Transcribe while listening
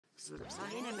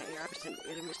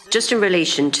Just in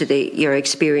relation to your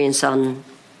experience on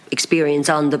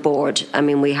the board, I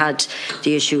mean, we had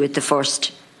the issue with the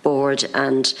first board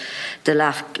and the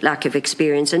lack of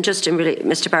experience. And just in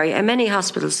Mr. Barry, how many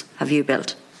hospitals have you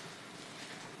built?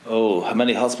 Oh, how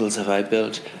many hospitals have I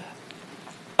built?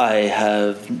 I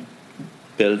have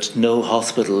built no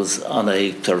hospitals on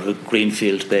a sort of a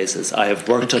greenfield basis. I have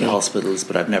worked on hospitals,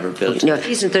 but I've never built. No,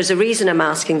 there's a reason I'm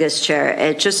asking this, Chair.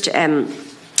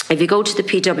 If you go to the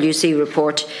PwC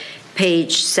report,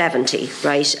 page 70,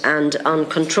 right, and on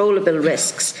controllable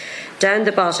risks, down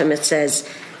the bottom it says,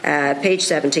 page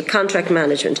 70, contract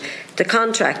management. The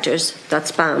contractors,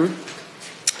 that's BAM,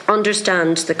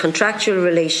 understand the contractual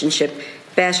relationship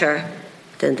better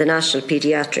than the National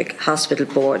Paediatric Hospital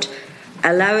Board,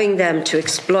 allowing them to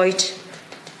exploit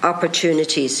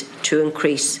opportunities to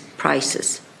increase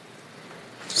prices.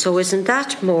 So isn't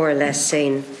that more or less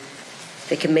saying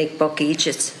they can make buck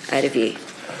eaches out of you?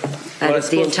 Out of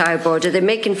the entire board? Are they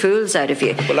making fools out of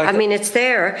you? Well, I mean, it's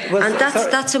there, and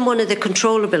that's in one of the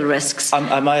controllable risks.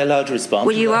 Am I allowed to respond?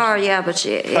 Well, to you that? are, yeah, but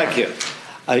yeah. Thank you.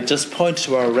 I just point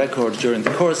to our record during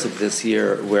the course of this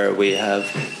year, where we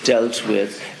have dealt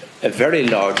with a very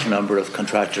large number of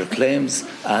contractor claims,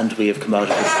 and we have come out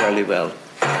of it fairly well.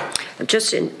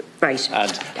 Just in. Right.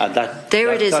 And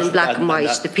there it is in black and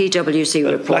white, the PwC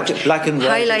report. Black and white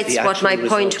highlights what my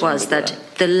point was, that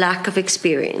the lack of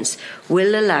experience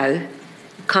will allow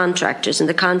contractors, and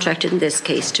the contractor in this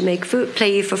case, to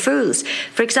play you for fools.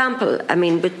 For example, I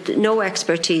mean, with no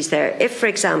expertise there, if, for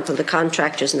example, the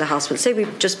contractors in the hospital, say we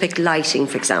just pick lighting,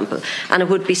 for example, and it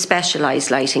would be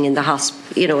specialised lighting in the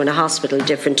in a hospital,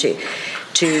 different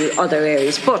to other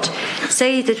areas. But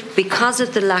say that because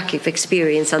of the lack of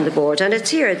experience on the board, and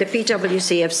it's here, the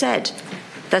PwC have said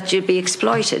that you'll be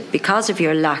exploited because of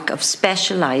your lack of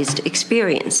specialised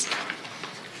experience.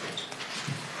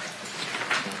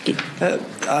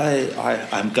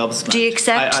 I'm gobsmacked. Do you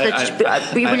accept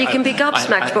that? You can be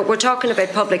gobsmacked, but we're talking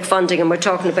about public funding and we're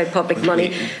talking about public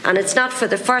money, and it's not for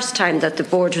the first time that the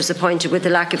board was appointed with a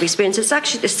lack of experience. It's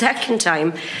actually the second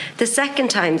time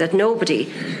that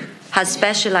nobody has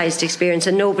specialised experience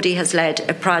and nobody has led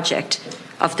a project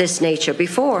of this nature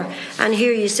before. And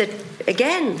here you sit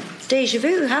again, déjà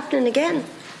vu happening again.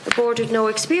 The board with no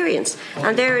experience,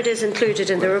 and there it is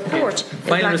included in the report.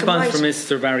 Final response from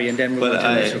Mr. Barry, and then we'll go to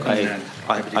Mr. Cunningham.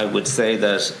 I would say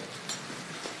that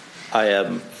I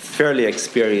am fairly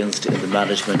experienced in the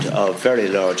management of very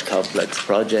large, complex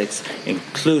projects,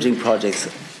 including projects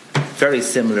very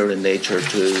similar in nature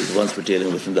to the ones we're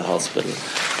dealing with in the hospital.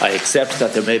 I accept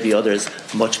that there may be others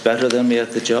much better than me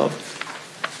at the job,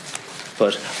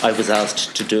 but I was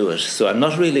asked to do it. So I'm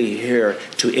not really here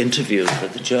to interview for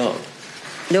the job.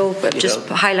 No, but just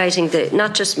highlighting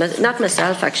not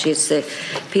myself actually, it's the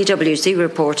PwC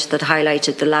report that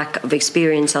highlighted the lack of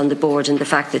experience on the board and the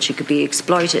fact that you could be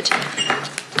exploited.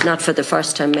 Not for the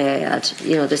first time, may I add.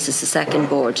 This is the second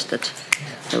board that,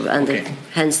 and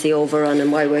hence the overrun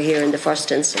and why we're here in the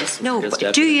first instance. No,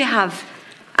 but do you have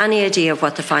any idea of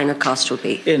what the final cost will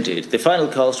be? Indeed. The final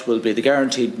cost will be the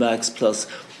guaranteed max plus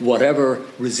whatever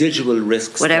residual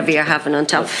risks. Whatever you're having on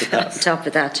top of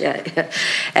that, yeah.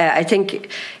 I think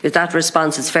with that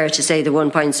response, it's fair to say the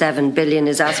 1.7 billion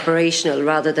is aspirational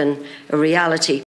rather than a reality.